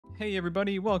Hey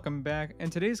everybody, welcome back,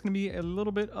 and today's going to be a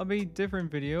little bit of a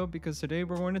different video because today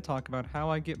we're going to talk about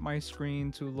how I get my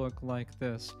screen to look like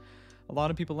this. A lot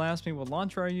of people ask me what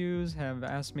launcher I use, have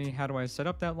asked me how do I set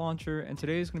up that launcher, and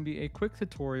today is going to be a quick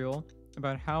tutorial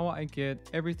about how I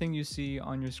get everything you see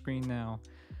on your screen now.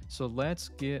 So let's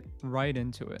get right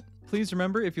into it. Please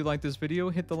remember, if you like this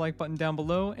video, hit the like button down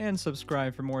below and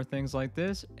subscribe for more things like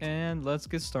this, and let's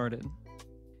get started.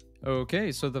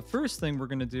 Okay, so the first thing we're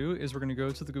going to do is we're going to go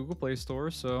to the Google Play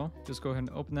Store. So just go ahead and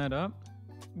open that up.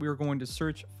 We're going to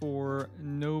search for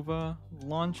Nova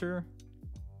Launcher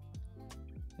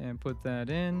and put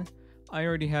that in. I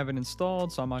already have it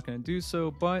installed, so I'm not going to do so,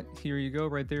 but here you go.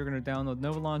 Right there, you're going to download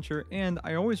Nova Launcher, and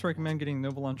I always recommend getting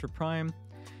Nova Launcher Prime.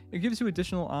 It gives you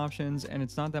additional options, and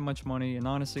it's not that much money, and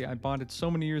honestly, I bought it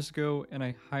so many years ago, and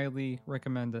I highly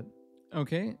recommend it.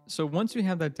 Okay, so once you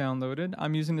have that downloaded,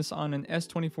 I'm using this on an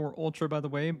S24 Ultra, by the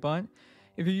way, but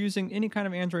if you're using any kind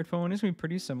of Android phone, it's going to be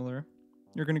pretty similar.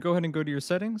 You're going to go ahead and go to your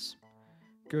settings,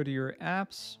 go to your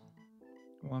apps,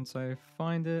 once I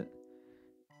find it,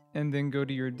 and then go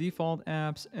to your default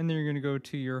apps, and then you're going to go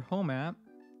to your home app,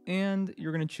 and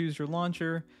you're going to choose your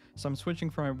launcher. So I'm switching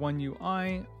from my One UI,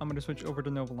 I'm going to switch over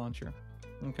to Nova Launcher.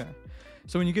 Okay,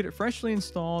 so when you get it freshly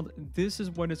installed, this is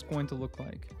what it's going to look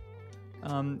like.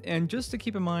 And just to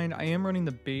keep in mind, I am running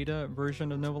the beta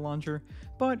version of Nova Launcher,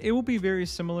 but it will be very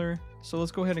similar. So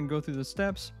let's go ahead and go through the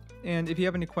steps. And if you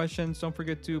have any questions, don't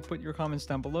forget to put your comments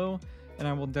down below, and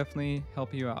I will definitely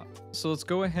help you out. So let's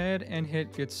go ahead and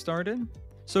hit get started.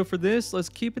 So for this, let's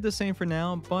keep it the same for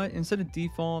now, but instead of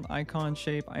default icon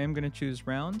shape, I am going to choose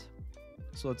round.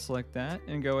 So let's select that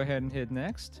and go ahead and hit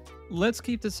next. Let's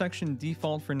keep the section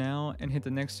default for now and hit the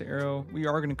next arrow. We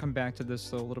are going to come back to this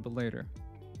though a little bit later.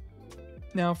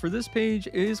 Now for this page,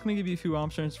 it is going to give you a few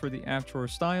options for the app drawer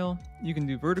style. You can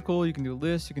do vertical, you can do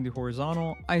list, you can do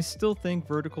horizontal. I still think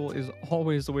vertical is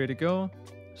always the way to go.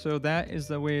 So that is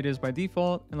the way it is by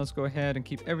default. And let's go ahead and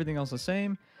keep everything else the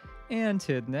same and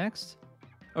hit next.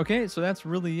 Okay, so that's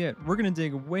really it. We're going to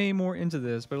dig way more into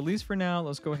this, but at least for now,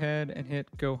 let's go ahead and hit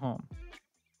go home.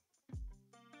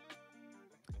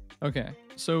 Okay,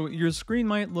 so your screen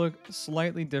might look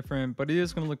slightly different, but it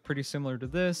is going to look pretty similar to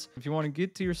this. If you want to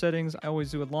get to your settings, I always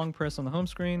do a long press on the home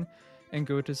screen and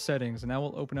go to settings, and that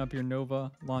will open up your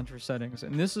Nova Launcher settings.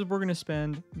 And this is where we're going to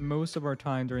spend most of our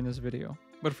time during this video.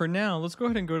 But for now, let's go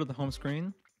ahead and go to the home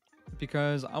screen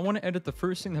because I want to edit the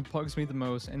first thing that bugs me the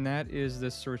most, and that is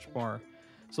this search bar.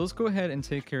 So let's go ahead and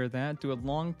take care of that. Do a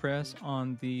long press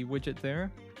on the widget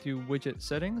there, do widget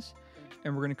settings,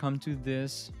 and we're going to come to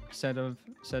this set of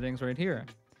settings right here.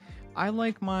 I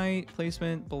like my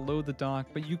placement below the dock,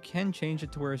 but you can change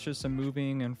it to where it's just a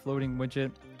moving and floating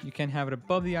widget. You can have it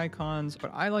above the icons,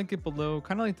 but I like it below,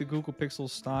 kind of like the Google Pixel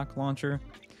stock launcher.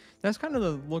 That's kind of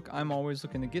the look I'm always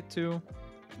looking to get to.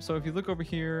 So if you look over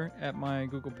here at my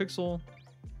Google Pixel,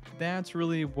 that's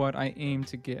really what I aim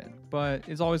to get, but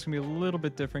it's always gonna be a little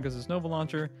bit different because it's Nova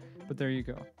Launcher, but there you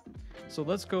go. So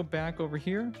let's go back over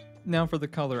here. Now for the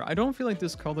color, I don't feel like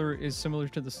this color is similar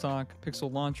to the stock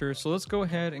Pixel launcher, so let's go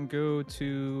ahead and go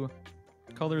to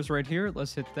colors right here.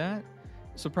 Let's hit that.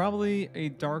 So probably a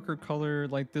darker color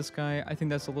like this guy. I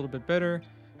think that's a little bit better.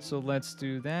 So let's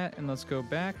do that and let's go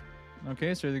back.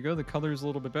 Okay, so there you go. The color is a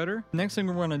little bit better. Next thing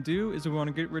we want to do is we want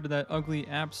to get rid of that ugly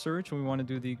app search, and we want to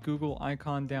do the Google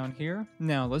icon down here.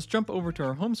 Now let's jump over to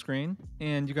our home screen,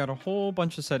 and you got a whole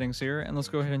bunch of settings here, and let's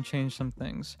go ahead and change some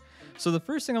things. So the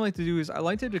first thing I like to do is I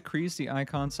like to decrease the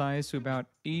icon size to about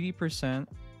 80%.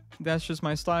 That's just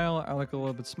my style. I like it a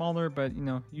little bit smaller, but you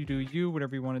know, you do you,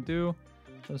 whatever you want to do.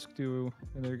 Let's do,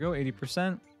 there you go,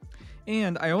 80%.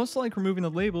 And I also like removing the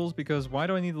labels because why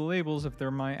do I need the labels if they're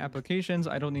my applications?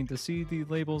 I don't need to see the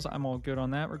labels. I'm all good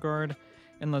on that regard.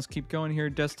 And let's keep going here,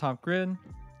 desktop grid.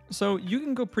 So you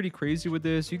can go pretty crazy with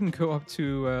this. You can go up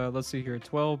to, let's see here,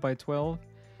 12 by 12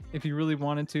 if you really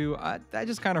wanted to. That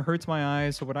just kind of hurts my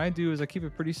eyes. So what I do is I keep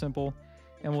it pretty simple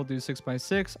and we'll do 6 by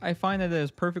 6. I find that that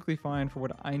is perfectly fine for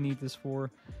what I need this for.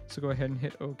 So go ahead and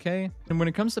hit OK. And when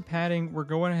it comes to padding, we're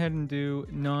going ahead and do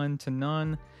none to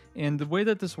none. And the way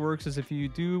that this works is if you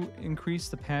do increase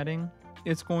the padding,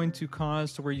 it's going to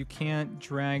cause to where you can't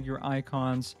drag your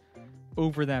icons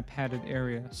over that padded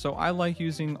area. So I like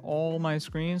using all my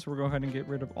screens. We'll go ahead and get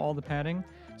rid of all the padding.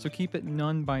 So keep it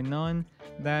none by none.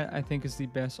 That I think is the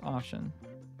best option.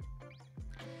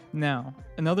 Now,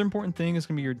 another important thing is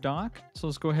going to be your dock. So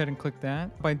let's go ahead and click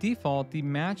that. By default, the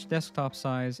match desktop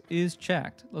size is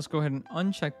checked. Let's go ahead and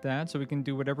uncheck that so we can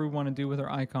do whatever we want to do with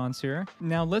our icons here.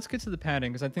 Now let's get to the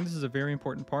padding because I think this is a very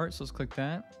important part. So let's click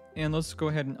that and let's go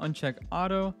ahead and uncheck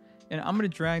auto. And I'm going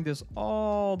to drag this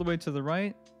all the way to the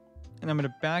right and I'm going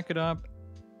to back it up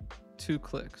 2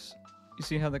 clicks. You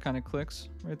see how that kind of clicks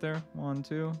right there? 1,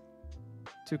 2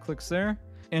 clicks there.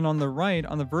 And on the right,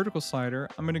 on the vertical slider,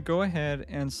 I'm going to go ahead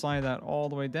and slide that all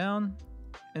the way down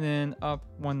and then up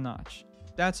 1 notch.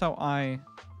 That's how I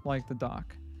like the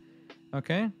dock.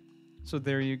 Okay, so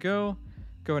there you go.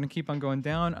 Go ahead and keep on going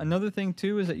down. Another thing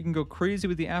too is that you can go crazy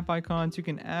with the app icons. You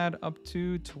can add up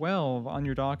to 12 on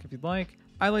your dock if you'd like.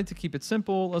 I like to keep it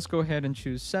simple. Let's go ahead and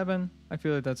choose 7. I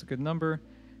feel like that's a good number.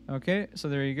 Okay, so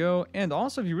there you go. And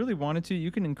also, if you really wanted to, you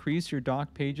can increase your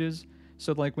dock pages.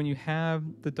 So like when you have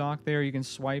the dock there, you can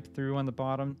swipe through on the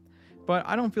bottom. But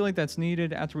I don't feel like that's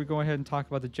needed after we go ahead and talk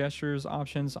about the gestures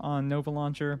options on Nova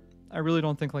Launcher. I really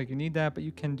don't think like you need that, but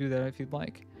you can do that if you'd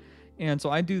like. And so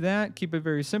I do that, keep it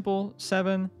very simple,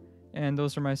 7. And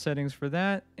those are my settings for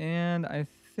that. And I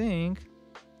think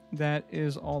that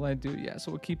is all I do. Yeah,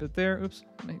 so we'll keep it there. Oops,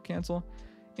 make cancel.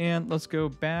 And let's go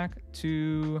back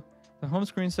to the home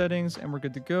screen settings and we're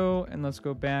good to go. And let's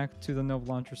go back to the Nova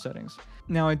Launcher settings.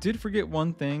 Now I did forget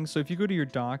one thing. So if you go to your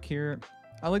dock here,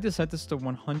 I like to set this to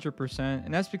 100%.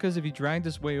 And that's because if you drag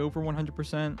this way over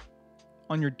 100%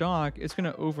 on your dock, it's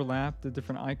going to overlap the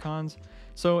different icons.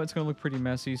 So it's going to look pretty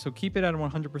messy. So keep it at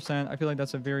 100%. I feel like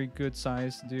that's a very good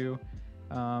size to do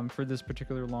for this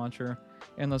particular launcher.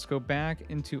 And let's go back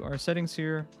into our settings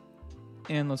here.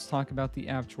 And let's talk about the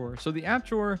app drawer. So the app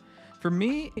drawer, for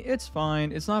me, it's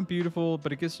fine. It's not beautiful,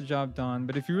 but it gets the job done.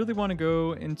 But if you really want to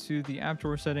go into the app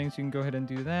drawer settings, you can go ahead and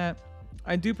do that.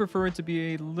 I do prefer it to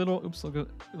be a little, oops,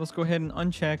 let's go ahead and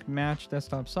uncheck match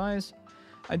desktop size.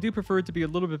 I do prefer it to be a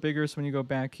little bit bigger. So when you go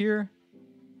back here,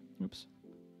 oops,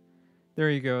 there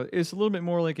you go. It's a little bit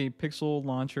more like a pixel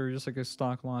launcher, just like a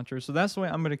stock launcher. So that's the way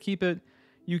I'm going to keep it.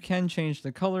 You can change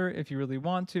the color if you really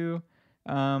want to.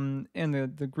 And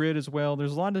the grid as well.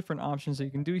 There's a lot of different options that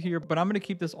you can do here, but I'm going to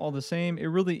keep this all the same. It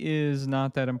really is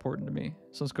not that important to me.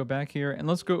 So let's go back here and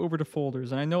let's go over to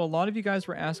folders. And I know a lot of you guys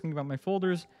were asking about my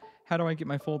folders. How do I get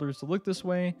my folders to look this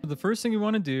way? So the first thing you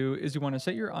want to do is you want to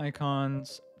set your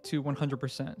icons to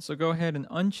 100%. So go ahead and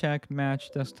uncheck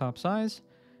match desktop size.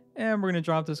 And we're going to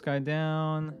drop this guy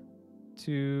down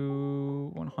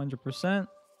to 100%.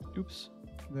 Oops.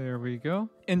 There we go.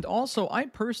 And also, I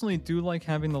personally do like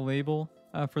having the label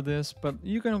for this, but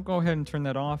you can go ahead and turn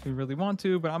that off if you really want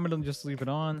to, but I'm going to just leave it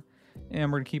on.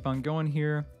 And we're going to keep on going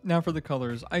here. Now for the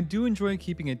colors. I do enjoy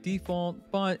keeping it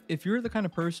default, but if you're the kind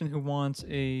of person who wants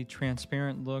a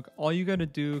transparent look, all you got to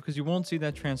do, because you won't see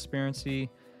that transparency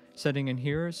setting in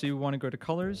here, so you want to go to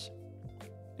colors,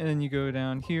 and then you go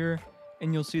down here,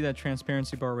 and you'll see that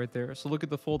transparency bar right there. So look at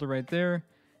the folder right there.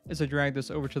 As I drag this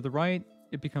over to the right,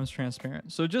 it becomes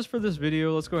transparent. So just for this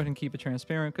video, let's go ahead and keep it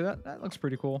transparent because that looks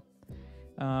pretty cool.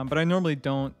 But I normally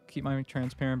don't keep mine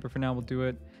transparent, but for now we'll do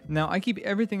it. Now I keep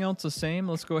everything else the same.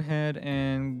 Let's go ahead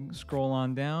and scroll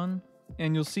on down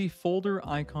and you'll see folder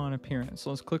icon appearance.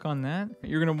 So let's click on that.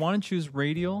 You're gonna wanna choose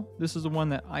radial. This is the one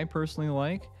that I personally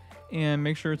like, and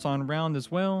make sure it's on round as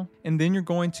well. And then you're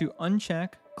going to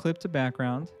uncheck clip to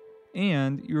background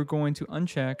and you're going to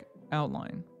uncheck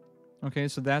outline. Okay,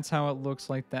 so that's how it looks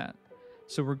like that.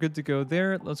 So we're good to go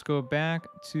there. Let's go back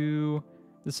to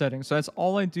the settings. So that's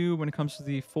all I do when it comes to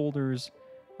the folders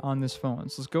on this phone.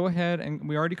 So let's go ahead, and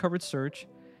we already covered search.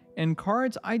 And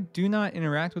cards, I do not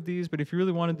interact with these, but if you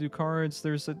really want to do cards,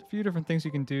 there's a few different things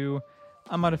you can do.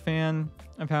 I'm not a fan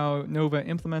of how Nova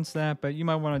implements that, but you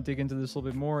might want to dig into this a little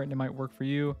bit more and it might work for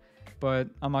you, but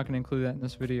I'm not going to include that in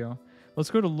this video. Let's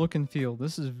go to look and feel.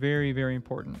 This is very, very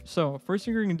important. So first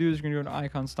thing you're going to do is you're going to go to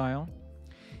icon style.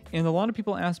 And a lot of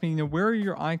people ask me, where are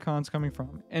your icons coming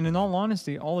from? And in all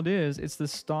honesty, all it is, it's the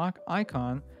stock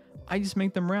icon. I just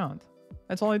make them round.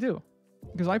 That's all I do.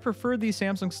 Because I prefer these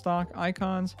Samsung stock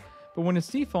icons, but when it's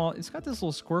default, it's got this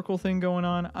little squircle thing going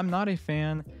on. I'm not a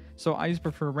fan, so I just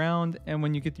prefer round. And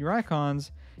when you get your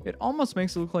icons, it almost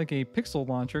makes it look like a pixel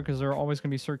launcher because they're always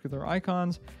going to be circular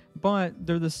icons, but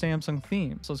they're the Samsung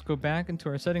theme. So let's go back into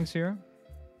our settings here.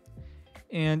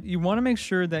 And you want to make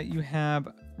sure that you have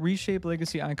reshape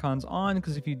legacy icons on,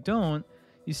 because if you don't,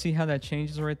 you see how that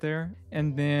changes right there,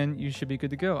 and then you should be good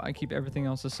to go. I keep everything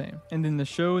else the same. And then the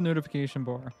show notification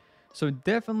bar. So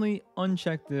definitely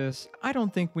uncheck this. I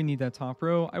don't think we need that top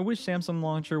row. I wish Samsung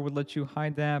Launcher would let you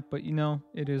hide that, but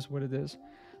it is what it is.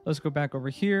 Let's go back over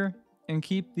here and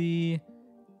keep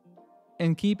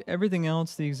everything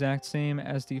else the exact same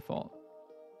as default.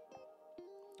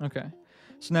 Okay.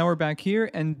 So now we're back here,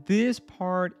 and this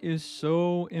part is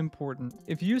so important.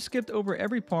 If you skipped over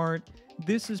every part,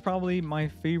 this is probably my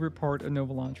favorite part of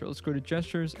Nova Launcher. Let's go to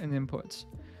gestures and inputs.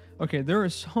 Okay, there are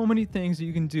so many things that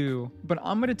you can do, but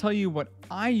I'm going to tell you what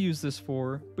I use this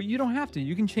for, but you don't have to.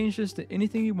 You can change this to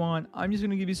anything you want. I'm just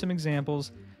going to give you some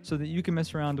examples so that you can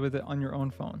mess around with it on your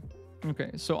own phone.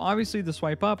 Okay, so obviously the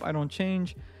swipe up, I don't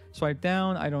change. Swipe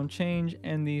down, I don't change.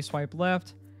 And the swipe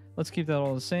left, let's keep that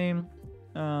all the same.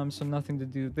 So nothing to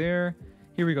do there.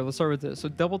 Here we go, let's start with this. So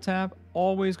double tap,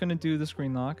 always gonna do the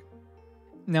screen lock.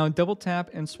 Now double tap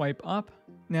and swipe up.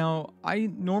 Now I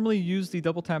normally use the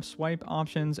double tap swipe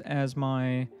options as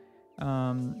my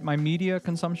my media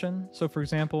consumption. So for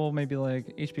example, maybe like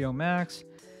HBO Max,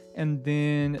 and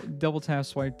then double tap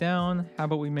swipe down. How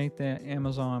about we make that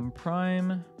Amazon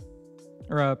Prime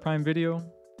or Prime Video?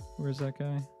 Where's that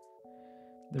guy?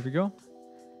 There we go.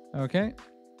 Okay.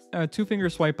 Two finger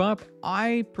swipe up.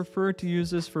 I prefer to use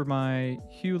this for my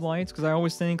hue lights because I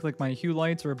always think like my hue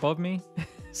lights are above me.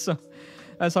 So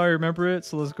that's how I remember it.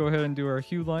 So let's go ahead and do our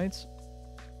hue lights.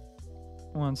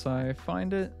 Once I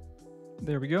find it.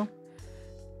 There we go.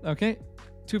 Okay.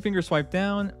 Two finger swipe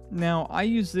down. Now I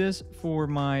use this for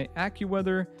my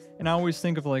AccuWeather, and I always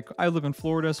think of like, I live in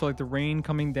Florida, so like the rain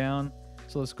coming down.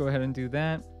 So let's go ahead and do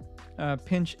that.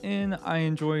 Pinch in, I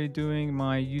enjoy doing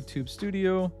my YouTube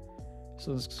Studio.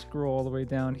 So let's scroll all the way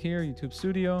down here, YouTube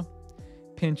Studio.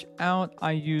 Pinch out,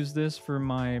 I use this for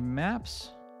my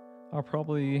maps. I'll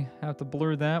probably have to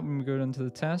blur that when we go into the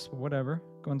test, but whatever.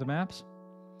 Go into maps.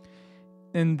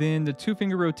 And then the two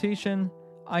finger rotation,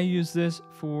 I use this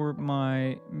for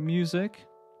my music.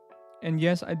 And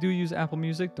yes, I do use Apple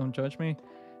Music, don't judge me.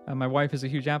 My wife is a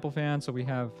huge Apple fan, so we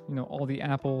have, you know, all the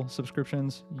Apple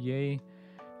subscriptions, yay.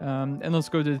 And let's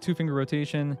go to the two finger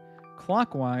rotation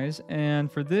clockwise.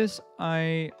 And for this,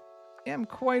 I am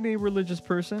quite a religious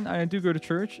person. I do go to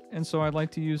church, and so I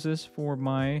like to use this for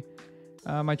my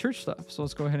my church stuff. So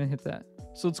let's go ahead and hit that.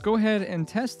 So let's go ahead and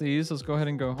test these. Let's go ahead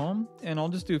and go home, and I'll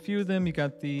just do a few of them. You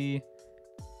got the,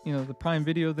 you know, the Prime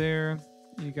Video there.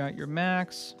 You got your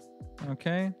Max.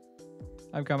 Okay.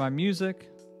 I've got my music.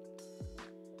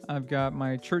 I've got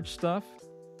my church stuff.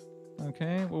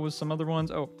 Okay. What was some other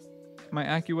ones? Oh, my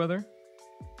AccuWeather.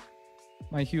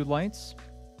 My hue lights.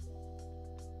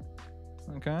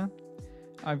 Okay.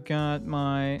 I've got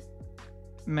my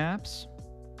maps.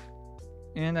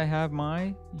 And I have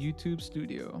my YouTube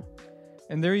Studio.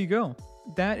 And there you go.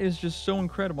 That is just so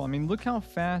incredible. I mean, look how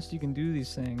fast you can do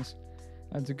these things.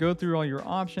 To go through all your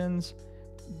options.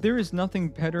 There is nothing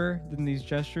better than these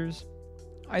gestures.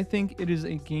 I think it is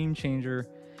a game changer.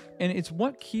 And it's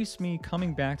what keeps me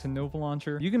coming back to Nova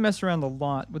Launcher. You can mess around a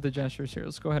lot with the gestures here.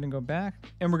 Let's go ahead and go back.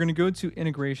 And we're going to go to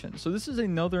integration. So this is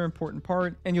another important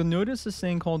part. And you'll notice this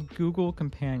thing called Google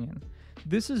Companion.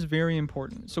 This is very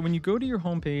important. So when you go to your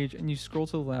homepage and you scroll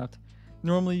to the left,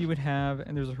 normally you would have,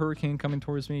 and there's a hurricane coming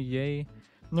towards me, yay.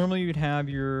 Normally you would have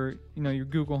your, you know, your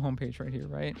Google homepage right here,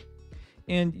 right?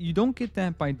 And you don't get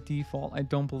that by default, I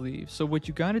don't believe. So what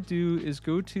you got to do is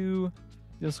go to,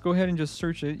 let's go ahead and just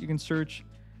search it. You can search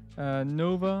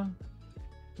Nova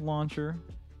Launcher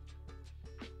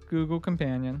Google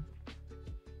Companion.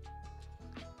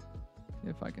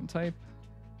 If I can type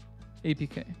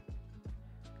APK.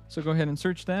 So go ahead and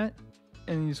search that,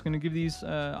 and it's going to give these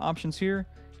options here.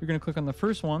 You're going to click on the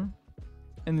first one,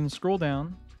 and then scroll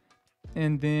down,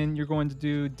 and then you're going to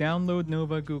do download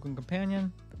Nova Google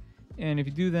Companion. And if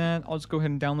you do that, I'll just go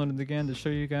ahead and download it again to show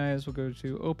you guys. We'll go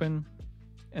to open,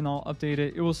 and I'll update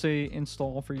it. It will say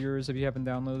install for yours if you haven't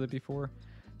downloaded it before.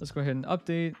 Let's go ahead and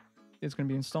update. It's going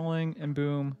to be installing, and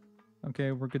boom.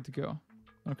 Okay, we're good to go.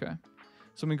 Okay.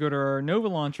 So when we go to our Nova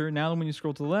Launcher, now when you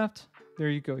scroll to the left, there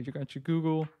you go. You got your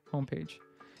Google homepage.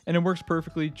 And it works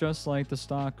perfectly just like the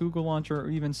stock Google launcher, or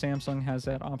even Samsung has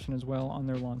that option as well on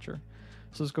their launcher.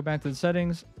 So let's go back to the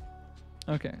settings.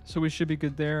 Okay, so we should be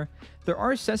good there. There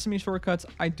are Sesame shortcuts.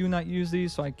 I do not use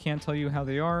these, so I can't tell you how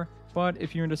they are. But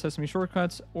if you're into Sesame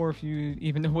shortcuts, or if you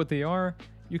even know what they are,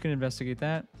 you can investigate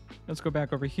that. Let's go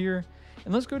back over here.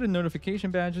 And let's go to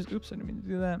notification badges. Oops, I didn't mean to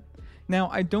do that. Now,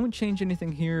 I don't change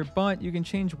anything here, but you can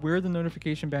change where the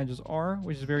notification badges are,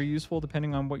 which is very useful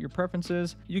depending on what your preference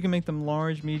is. You can make them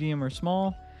large, medium, or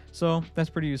small, so that's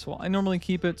pretty useful. I normally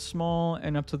keep it small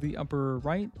and up to the upper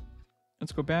right.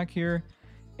 Let's go back here,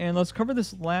 and let's cover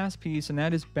this last piece, and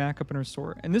that is backup and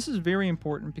restore. And this is very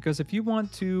important because if you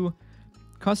want to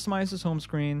customize this home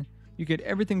screen, you get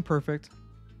everything perfect,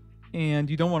 and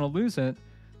you don't want to lose it,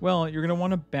 well, you're going to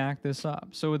want to back this up.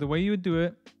 So the way you would do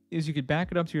it is you could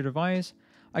back it up to your device.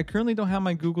 I currently don't have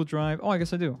my Google Drive. Oh, I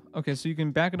guess I do. Okay, so you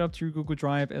can back it up to your Google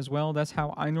Drive as well. That's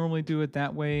how I normally do it.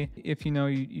 That way, if you know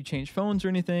you change phones or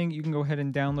anything, you can go ahead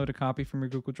and download a copy from your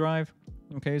Google Drive.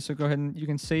 Okay, so go ahead and you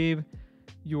can save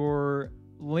your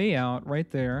layout right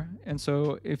there. And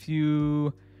so if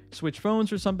you switch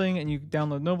phones or something and you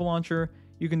download Nova Launcher,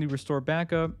 you can do restore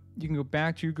backup. You can go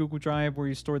back to your Google Drive where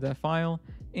you stored that file,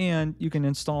 and you can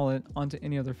install it onto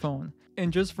any other phone.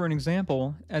 And just for an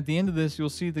example, at the end of this, you'll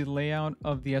see the layout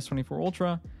of the S24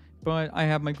 Ultra, but I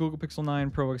have my Google Pixel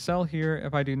 9 Pro XL here.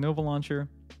 If I do Nova Launcher,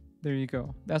 there you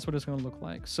go. That's what it's going to look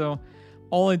like. So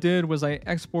all I did was I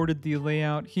exported the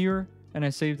layout here and I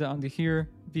saved it onto here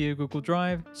via Google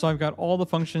Drive. So I've got all the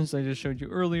functions that I just showed you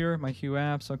earlier, my Hue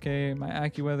apps, okay, my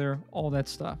AccuWeather, all that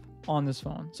stuff on this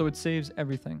phone. So it saves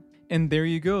everything. And there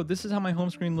you go. This is how my home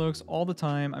screen looks all the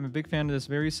time. I'm a big fan of this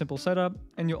very simple setup.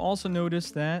 And you'll also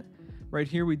notice that right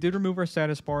here, we did remove our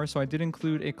status bar. So I did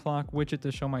include a clock widget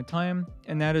to show my time.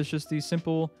 And that is just the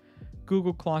simple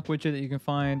Google clock widget that you can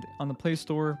find on the Play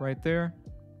Store right there.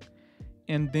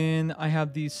 And then I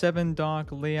have the 7 dock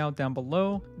layout down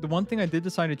below. The one thing I did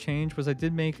decide to change was I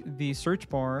did make the search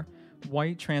bar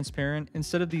white transparent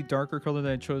instead of the darker color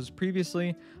that I chose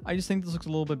previously. I just think this looks a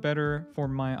little bit better for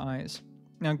my eyes.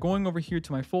 Now going over here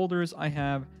to my folders, I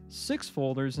have 6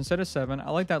 folders instead of 7. I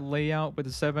like that layout with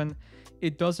the 7.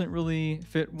 It doesn't really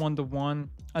fit one-to-one.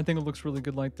 I think it looks really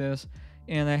good like this.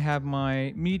 And I have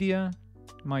my media,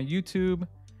 my YouTube,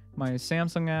 my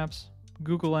Samsung apps,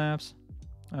 Google apps,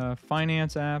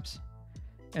 finance apps,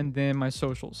 and then my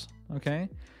socials. Okay.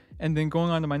 And then going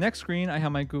on to my next screen, I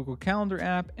have my Google Calendar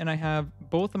app, and I have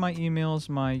both of my emails,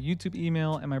 my YouTube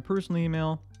email and my personal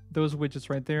email, those widgets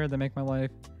right there that make my life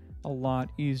a lot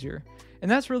easier. And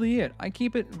that's really it. I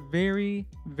keep it very,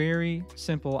 very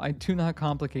simple. I do not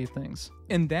complicate things.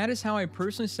 And that is how I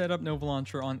personally set up Nova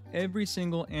Launcher on every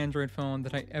single Android phone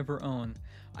that I ever own.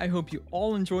 I hope you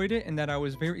all enjoyed it and that I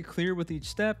was very clear with each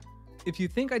step. If you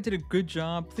think I did a good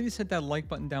job, please hit that like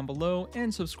button down below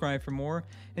and subscribe for more,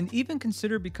 and even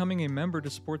consider becoming a member to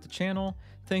support the channel.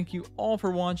 Thank you all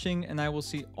for watching, and I will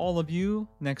see all of you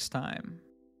next time.